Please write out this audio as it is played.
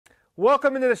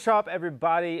Welcome into the shop,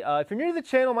 everybody. If you're new to the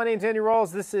channel, my name's Andy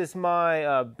Rawls. This is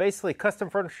my basically custom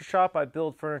furniture shop. I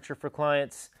build furniture for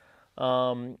clients,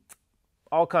 all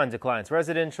kinds of clients,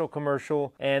 residential,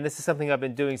 commercial, and this is something I've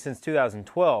been doing since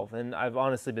 2012, and I've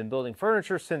honestly been building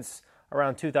furniture since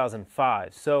around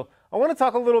 2005. So I want to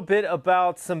talk a little bit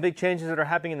about some big changes that are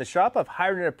happening in the shop. I've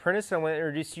hired an apprentice, and I want to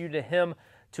introduce you to him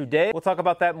today. We'll talk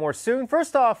about that more soon.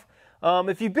 First off,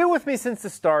 if you've been with me since the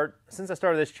start, since I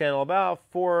started this channel about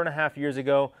 4.5 years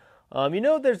ago, you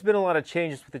know there's been a lot of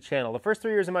changes with the channel. The first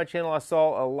 3 years of my channel, I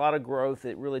saw a lot of growth.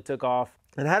 It really took off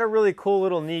and had a really cool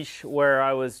little niche where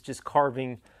I was just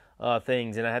carving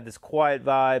things, and I had this quiet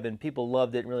vibe, and people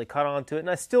loved it and really caught on to it. And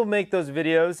I still make those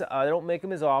videos. I don't make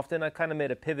them as often. I kind of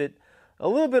made a pivot a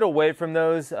little bit away from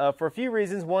those for a few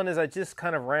reasons. One is I just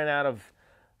kind of ran out of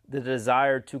the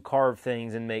desire to carve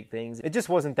things and make things. It just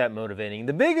wasn't that motivating.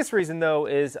 The biggest reason, though,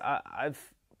 is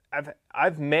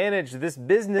I've managed this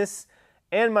business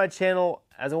and my channel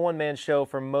as a one-man show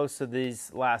for most of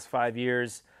these last 5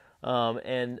 years,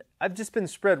 and I've just been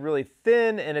spread really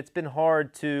thin, and it's been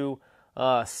hard to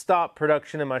stop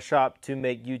production in my shop to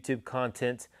make YouTube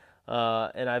content,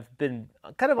 and I've been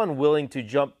kind of unwilling to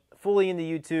jump fully into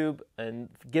YouTube and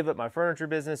give up my furniture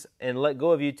business and let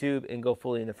go of YouTube and go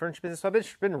fully into furniture business. So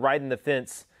I've been riding the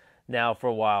fence now for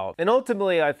a while. And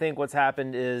ultimately, I think what's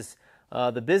happened is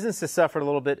the business has suffered a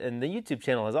little bit, and the YouTube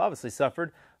channel has obviously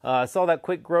suffered. I saw that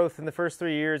quick growth in the first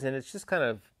 3 years, and it's just kind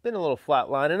of been a little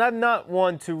flatline. And I'm not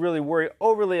one to really worry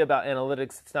overly about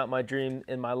analytics. It's not my dream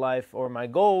in my life or my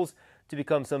goals to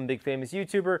become some big famous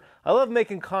YouTuber. I love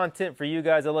making content for you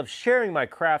guys. I love sharing my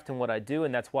craft and what I do,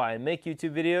 and that's why I make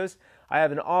YouTube videos. I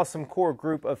have an awesome core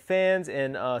group of fans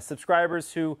and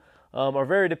subscribers who are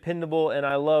very dependable, and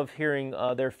I love hearing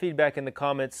their feedback in the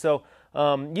comments. So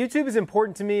YouTube is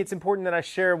important to me. It's important that I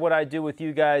share what I do with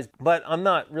you guys, but I'm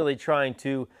not really trying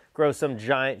to grow some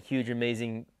giant, huge,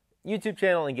 amazing YouTube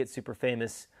channel and get super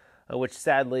famous, which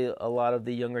sadly a lot of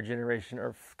the younger generation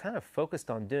are kind of focused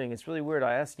on doing. It's really weird.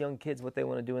 I ask young kids what they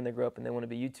want to do when they grow up, and they want to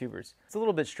be YouTubers. It's a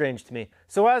little bit strange to me.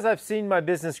 So as I've seen my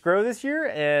business grow this year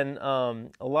and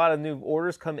a lot of new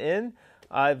orders come in,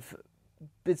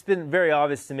 it's been very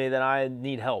obvious to me that I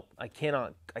need help. I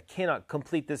cannot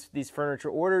complete these furniture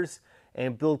orders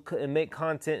and build and make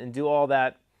content and do all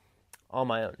that on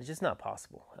my own. It's just not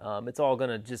possible. It's all going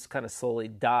to just kind of slowly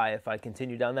die if I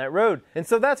continue down that road. And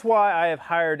so that's why I have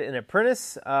hired an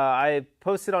apprentice. I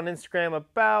posted on Instagram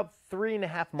about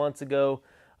 3.5 months ago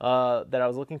that I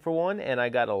was looking for one, and I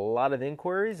got a lot of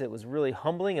inquiries. It was really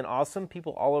humbling and awesome.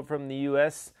 People all over from the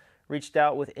U.S. reached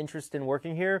out with interest in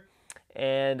working here,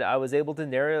 and I was able to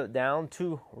narrow it down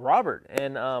to Robert.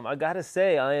 And I got to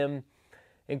say, I am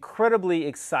incredibly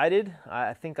excited.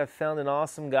 I think I've found an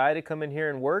awesome guy to come in here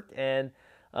and work, and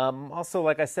also,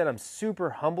 like I said, I'm super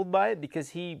humbled by it because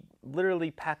he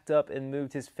literally packed up and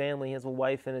moved his family. He has a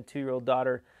wife and a 2-year-old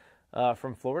daughter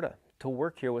from Florida to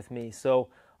work here with me. So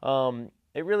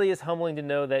it really is humbling to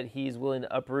know that he's willing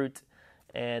to uproot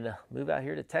and move out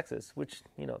here to Texas, which,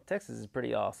 you know, Texas is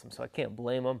pretty awesome, so I can't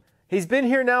blame him. He's been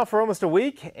here now for almost a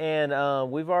week, and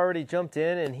we've already jumped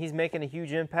in, and he's making a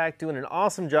huge impact, doing an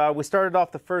awesome job. We started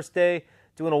off the first day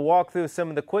doing a walkthrough of some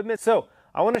of the equipment. So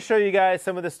I want to show you guys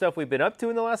some of the stuff we've been up to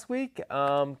in the last week,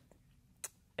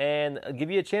 and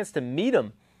give you a chance to meet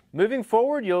him. Moving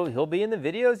forward, he'll be in the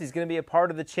videos. He's going to be a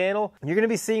part of the channel. You're going to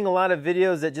be seeing a lot of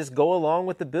videos that just go along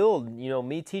with the build. You know,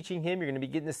 me teaching him, you're going to be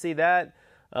getting to see that.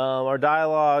 Our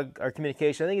dialogue, our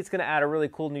communication. I think it's going to add a really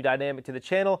cool new dynamic to the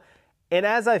channel. And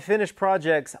as I finish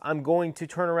projects, I'm going to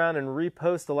turn around and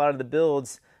repost a lot of the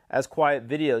builds as quiet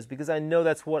videos, because I know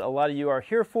that's what a lot of you are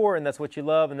here for, and that's what you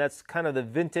love, and that's kind of the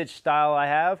vintage style I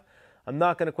have. I'm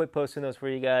not going to quit posting those for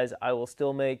you guys. I will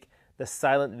still make the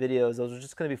silent videos. Those are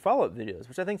just going to be follow-up videos,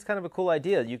 which I think is kind of a cool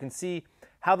idea. You can see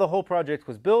how the whole project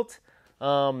was built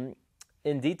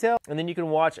in detail, and then you can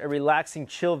watch a relaxing,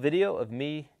 chill video of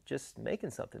me just making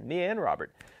something, me and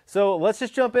Robert. So let's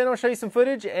just jump in. I'll show you some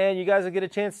footage, and you guys will get a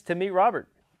chance to meet Robert.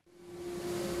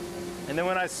 And then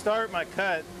when I start my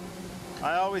cut,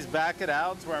 I always back it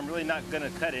out to where I'm really not going to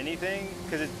cut anything,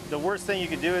 because the worst thing you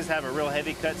could do is have a real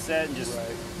heavy cut set and just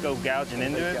go gouging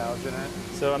into it.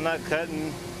 So I'm not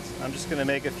cutting. I'm just going to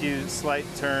make a few slight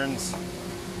turns.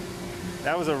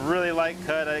 That was a really light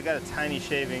cut. I got a tiny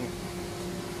shaving.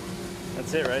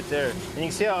 That's it right there. And you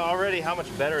can see already how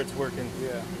much better it's working.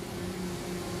 Yeah.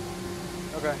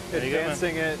 Okay.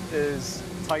 Advancing it is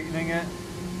tightening it.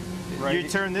 Right. You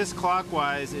turn this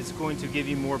clockwise, it's going to give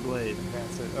you more blade.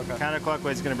 Advance it. Okay.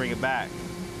 Counterclockwise is going to bring it back.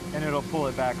 And it'll pull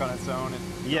it back on its own.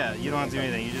 Yeah, you don't have to do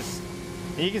anything.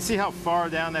 And you can see how far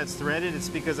down that's threaded. It's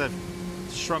because I've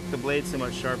shrunk the blade so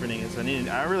much sharpening it. So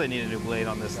I really need a new blade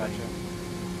on this thing.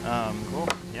 Cool.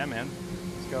 Yeah, man.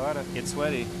 Let's go at it. Get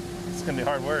sweaty. It's gonna be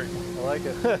hard work. I like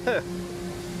it.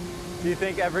 Do you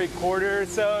think every quarter or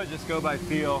so, just go by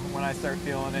feel when I start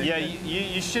feeling it? Yeah,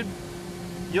 you should.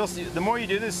 You'll see. The more you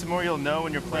do this, the more you'll know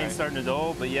when your plane's starting to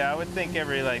dull. But yeah, I would think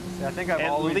every like. I think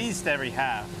at least every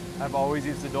half. I've always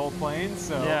used a dull plane,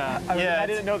 so yeah, I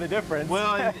didn't know the difference.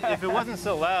 Well, if it wasn't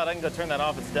so loud, I can go turn that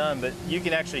off. It's done, but you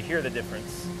can actually hear the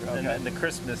difference and the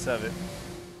crispness of it.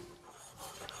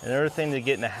 Another thing to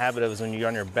get in the habit of is when you're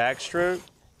on your backstroke,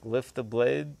 lift the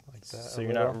blade like that, so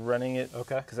you're not running it.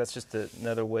 Okay. Because that's just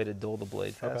another way to dull the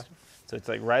blade faster. Okay. So it's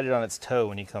like right it on its toe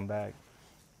when you come back.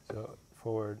 So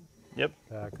forward. Yep.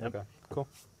 Back. Yep. Okay. Cool.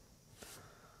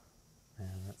 Man,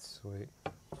 that's sweet.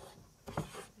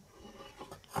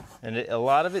 And a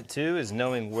lot of it too is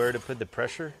knowing where to put the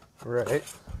pressure. Right.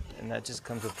 And that just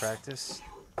comes with practice.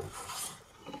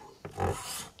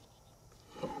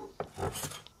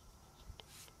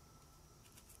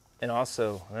 And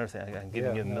also, another thing, I'm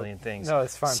giving you a million things. No,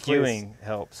 it's fine. Skewing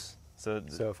helps. So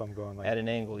if I'm going like at an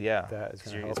angle, yeah. That is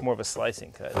gonna help. It's more of a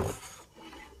slicing cut.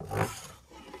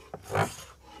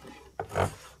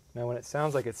 Now, when it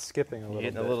sounds like it's skipping a little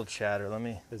bit. Getting a little chatter.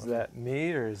 Is that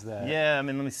me or is that? Yeah, I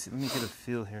mean, let me get a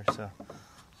feel here.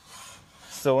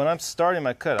 So when I'm starting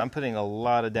my cut, I'm putting a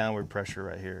lot of downward pressure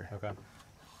right here. Okay.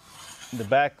 The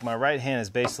back, my right hand is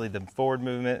basically the forward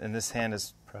movement, and this hand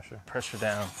is pressure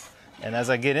down. And as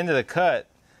I get into the cut,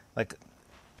 like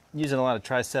using a lot of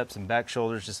triceps and back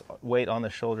shoulders, just weight on the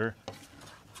shoulder,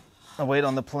 weight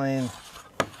on the plane.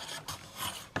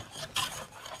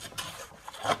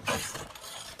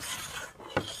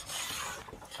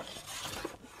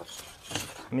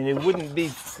 I mean, it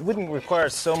wouldn't require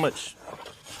so much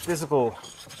physical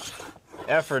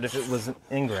effort if it was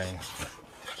ingrain.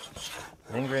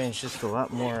 Ingrain is just a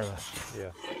lot more of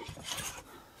a,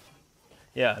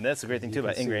 yeah, and that's the great thing too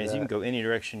about ingrain is you can go any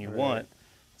direction you want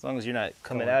as long as you're not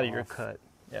coming out of your cut.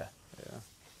 Yeah. Yeah.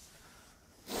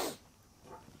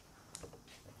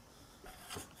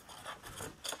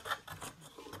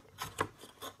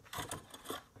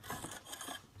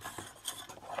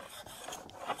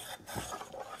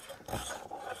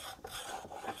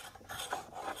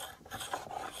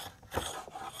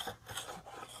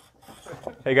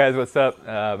 Hey guys, what's up?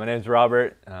 My name's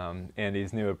Robert.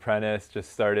 Andy's new apprentice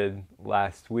just started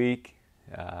last week.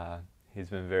 He's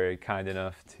been very kind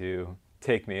enough to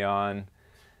take me on.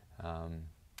 I'm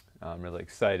really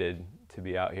excited to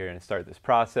be out here and start this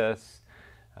process.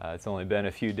 It's only been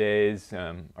a few days.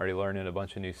 I'm already learning a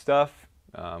bunch of new stuff,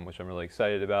 which I'm really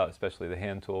excited about, especially the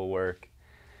hand tool work.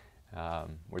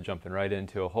 We're jumping right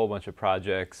into a whole bunch of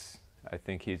projects. I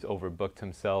think he's overbooked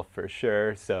himself for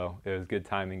sure, so it was good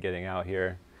timing getting out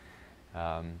here.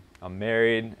 I'm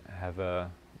married, I have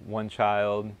one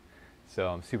child, so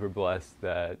I'm super blessed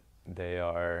that they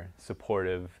are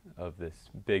supportive of this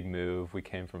big move. We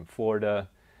came from Florida,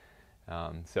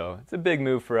 so it's a big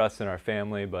move for us and our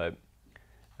family, but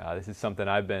this is something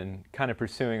I've been kind of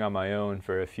pursuing on my own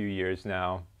for a few years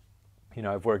now. You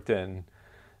know, I've worked in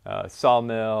a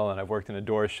sawmill, and I've worked in a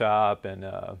door shop and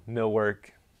a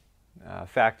millwork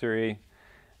factory,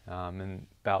 and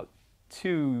about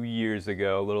 2 years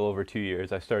ago, a little over 2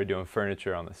 years, I started doing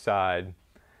furniture on the side,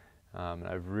 and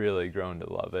I've really grown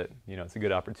to love it. You know, it's a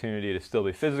good opportunity to still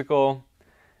be physical,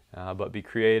 but be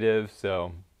creative,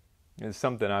 so it's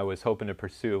something I was hoping to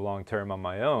pursue long term on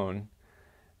my own,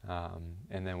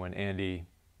 and then when Andy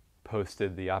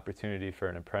posted the opportunity for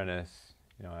an apprentice,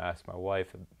 you know, I asked my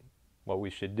wife what we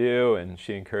should do, and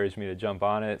she encouraged me to jump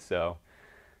on it, so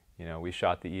you know, we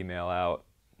shot the email out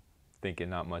thinking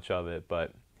not much of it,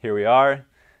 but here we are.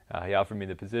 He offered me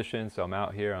the position, so I'm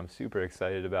out here. I'm super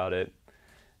excited about it,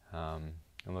 and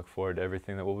look forward to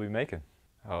everything that we'll be making.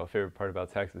 Oh, favorite part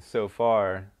about Texas so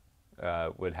far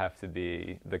would have to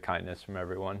be the kindness from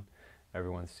everyone.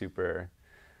 Everyone's super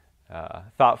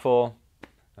thoughtful,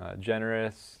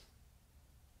 generous,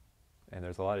 and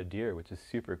there's a lot of deer, which is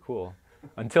super cool.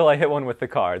 Until I hit one with the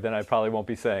car, then I probably won't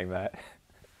be saying that.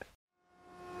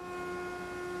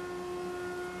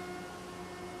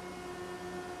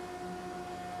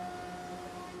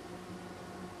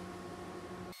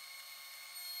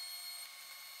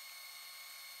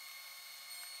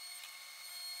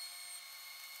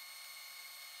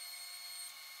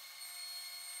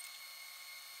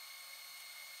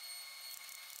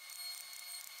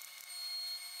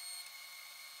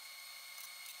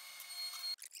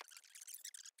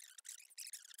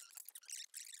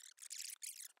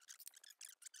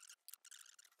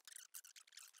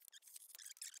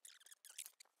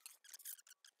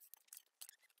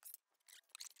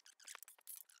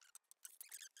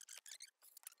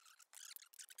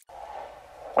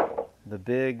 the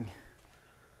big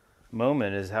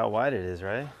moment is how wide it is,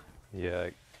 right? Yeah.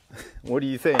 What do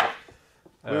you think?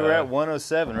 We were at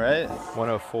 107, right?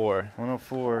 104.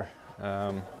 104.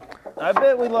 I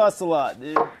bet we lost a lot,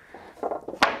 dude.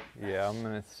 Yeah, I'm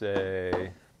gonna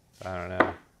say, I don't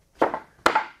know.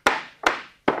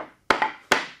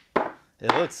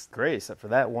 It looks great, except for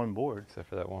that one board. Except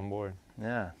for that one board.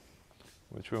 Yeah.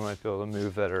 Which we might be able to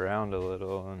move that around a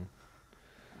little. And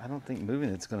I don't think moving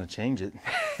it's going to change it.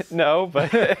 No,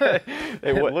 but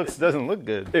it doesn't look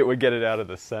good. It would get it out of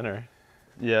the center.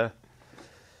 Yeah.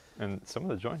 And some of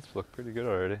the joints look pretty good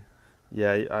already.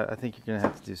 Yeah, I think you're going to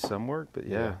have to do some work, but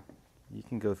yeah, you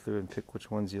can go through and pick which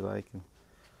ones you like.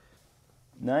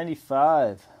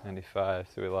 95. 95,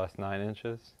 so we lost 9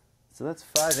 inches. So that's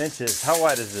 5 inches. How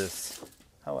wide is this?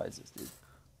 How wide is this, dude?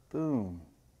 Boom.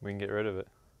 We can get rid of it.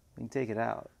 We can take it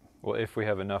out. Well, if we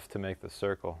have enough to make the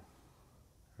circle,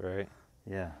 right?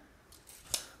 Yeah.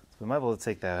 So we might be able to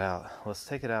take that out. Let's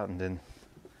take it out and then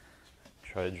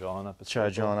try drawing up a try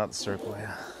circle. Drawing out the circle,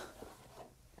 yeah.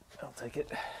 I'll take it.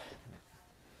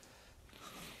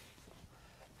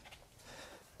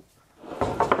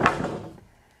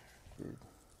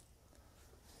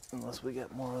 Unless we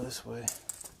get more this way.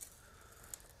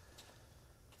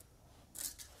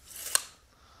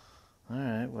 All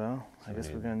right, well, I guess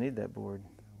we're going to need that board.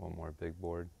 One more big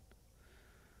board.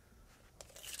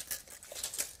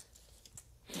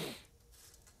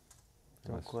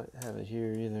 Don't quite have it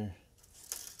here either.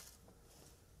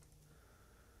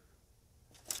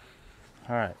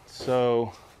 All right,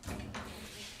 so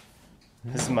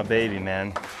this is my baby,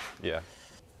 man. Yeah.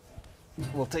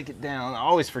 We'll take it down. I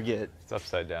always forget. It's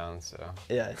upside down, so.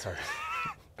 Yeah, it's hard.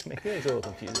 Make things a little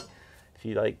confusing. If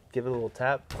you like give it a little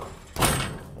tap,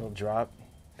 a little drop.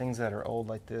 Things that are old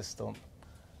like this don't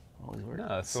always work. No,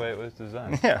 that's the way it was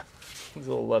designed. Yeah, it's a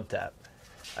little love tap.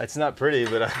 It's not pretty,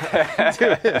 but I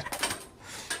do it.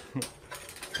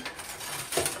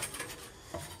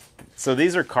 So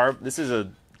these are this is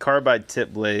a carbide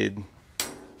tip blade,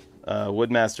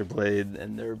 Woodmaster blade,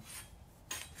 and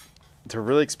they're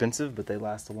really expensive, but they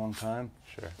last a long time.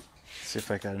 Sure. Let's see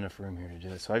if I got enough room here to do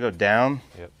it. So I go down.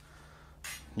 Yep.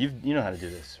 You know how to do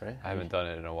this, right? I haven't done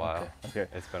it in a while. Okay.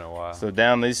 It's been a while. So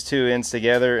down these two ends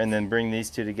together, and then bring these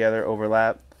two together,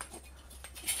 overlap,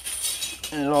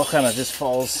 and it all kind of just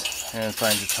falls and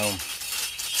finds its home.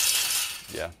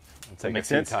 Yeah. It'll take make a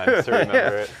few sense? times to remember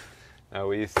Yeah. it. No,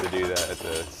 we used to do that at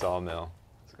the sawmill.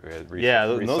 So we had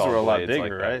those were a lot bigger,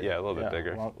 like right? Yeah, a little bit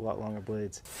bigger. A lot longer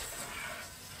blades.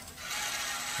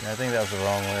 Yeah, I think that was the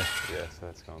wrong way. Yeah, so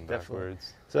that's going Definitely.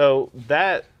 backwards. So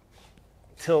that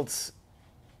tilts.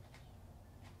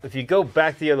 If you go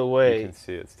back the other way, You can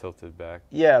see it's tilted back.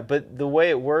 yeah, but the way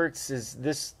it works is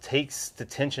this takes the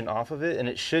tension off of it, and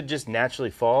it should just naturally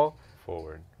fall.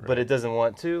 Forward. Right? But it doesn't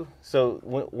want to. So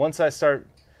once I start,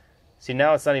 see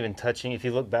now it's not even touching. If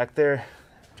you look back there,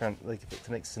 I'm trying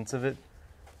to make sense of it.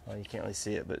 Well, you can't really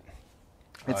see it, but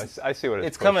I see what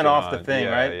it's coming off the thing,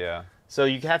 yeah, right? Yeah. So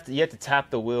you have to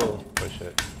tap the wheel, Push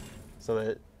it. so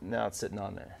that now it's sitting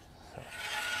on there. So.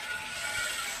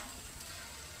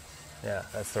 Yeah,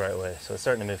 that's the right way. So it's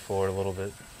starting to move forward a little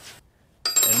bit.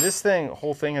 And this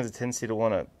whole thing has a tendency to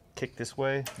want to kick this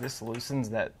way. This loosens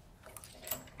that.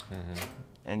 Mm-hmm.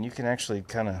 And you can actually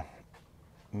kind of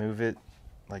move it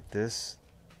like this.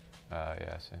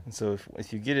 Yeah, I see. And so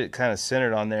if you get it kind of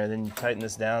centered on there, then you tighten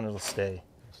this down, it'll stay.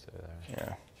 Stay there.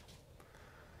 Yeah.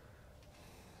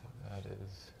 So that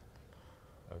is...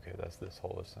 Okay, that's this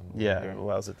whole assembly. Yeah, here. it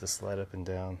allows it to slide up and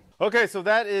down. Okay, so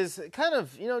that is kind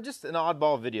of, just an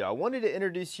oddball video. I wanted to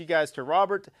introduce you guys to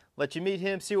Robert, let you meet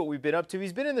him, see what we've been up to.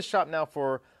 He's been in the shop now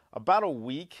for about a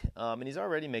week, and he's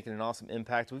already making an awesome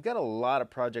impact. We've got a lot of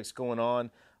projects going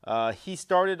on. He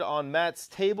started on Matt's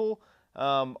table,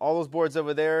 all those boards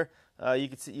over there.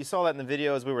 You saw that in the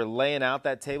video as we were laying out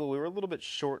that table. We were a little bit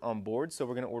short on boards, so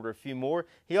we're going to order a few more.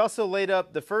 He also laid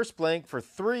up the first blank for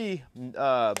 3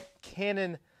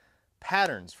 Canon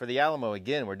patterns for the Alamo.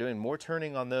 Again, we're doing more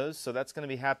turning on those, so that's going to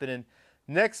be happening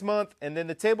next month. And then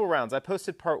the table rounds. I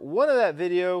posted part 1 of that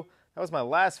video. That was my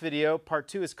last video. Part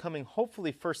 2 is coming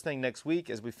hopefully first thing next week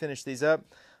as we finish these up.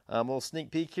 A little sneak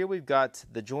peek here. We've got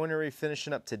the joinery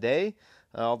finishing up today.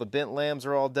 All the bent lambs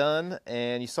are all done,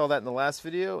 and you saw that in the last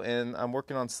video, and I'm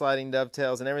working on sliding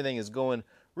dovetails, and everything is going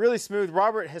really smooth.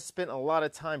 Robert has spent a lot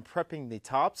of time prepping the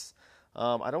tops.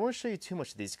 I don't want to show you too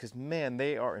much of these because, man,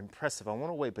 they are impressive. I want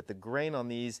to wait, but the grain on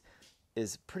these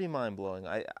is pretty mind-blowing.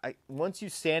 Once you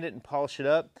sand it and polish it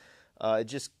up, it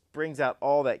just brings out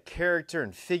all that character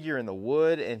and figure in the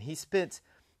wood, and he spent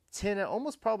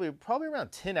probably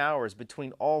around 10 hours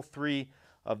between all 3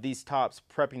 of these tops,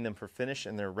 prepping them for finish,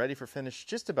 and they're ready for finish,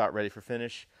 just about ready for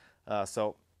finish.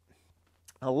 So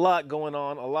a lot going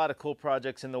on, a lot of cool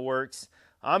projects in the works.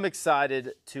 I'm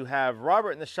excited to have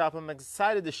Robert in the shop. I'm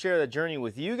excited to share that journey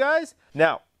with you guys.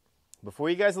 Now, before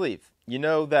you guys leave, you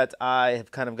know that I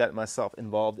have kind of gotten myself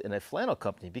involved in a flannel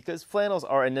company because flannels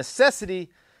are a necessity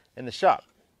in the shop.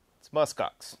 It's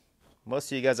muskox.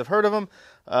 Most of you guys have heard of them.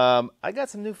 I got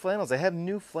some new flannels. I have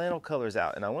new flannel colors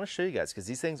out, and I want to show you guys because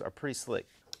these things are pretty slick.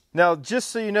 Now, just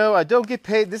so you know, I don't get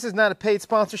paid. This is not a paid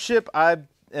sponsorship. I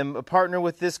am a partner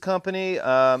with this company,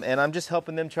 and I'm just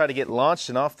helping them try to get launched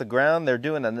and off the ground. They're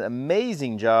doing an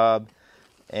amazing job,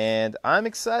 and I'm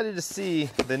excited to see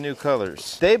the new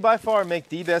colors. They, by far, make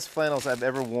the best flannels I've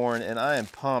ever worn, and I am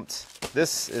pumped.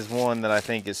 This is one that I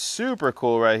think is super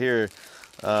cool right here.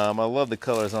 I love the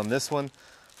colors on this one.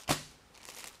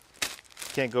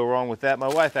 Can't go wrong with that. My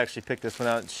wife actually picked this one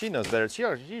out. She knows better. She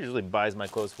usually buys my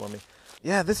clothes for me.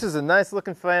 Yeah, this is a nice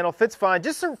looking flannel. Fits fine.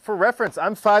 Just for reference,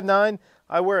 I'm 5'9".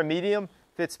 I wear a medium.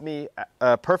 Fits me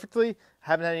perfectly.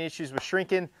 Haven't had any issues with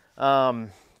shrinking.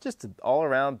 Just an all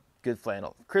around good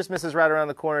flannel. Christmas is right around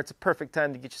the corner. It's a perfect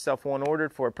time to get yourself one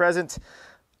ordered for a present.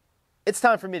 It's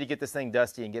time for me to get this thing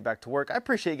dusty and get back to work. I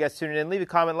appreciate you guys tuning in. Leave a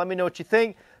comment. Let me know what you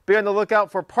think. Be on the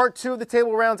lookout for part 2 of the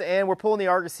table rounds, and we're pulling the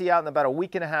Argosy out in about a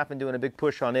week and a half and doing a big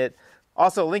push on it.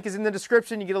 Also, link is in the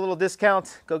description. You get a little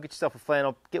discount. Go get yourself a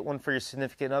flannel. Get one for your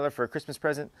significant other for a Christmas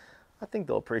present. I think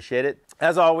they'll appreciate it.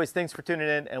 As always, thanks for tuning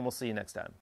in, and we'll see you next time.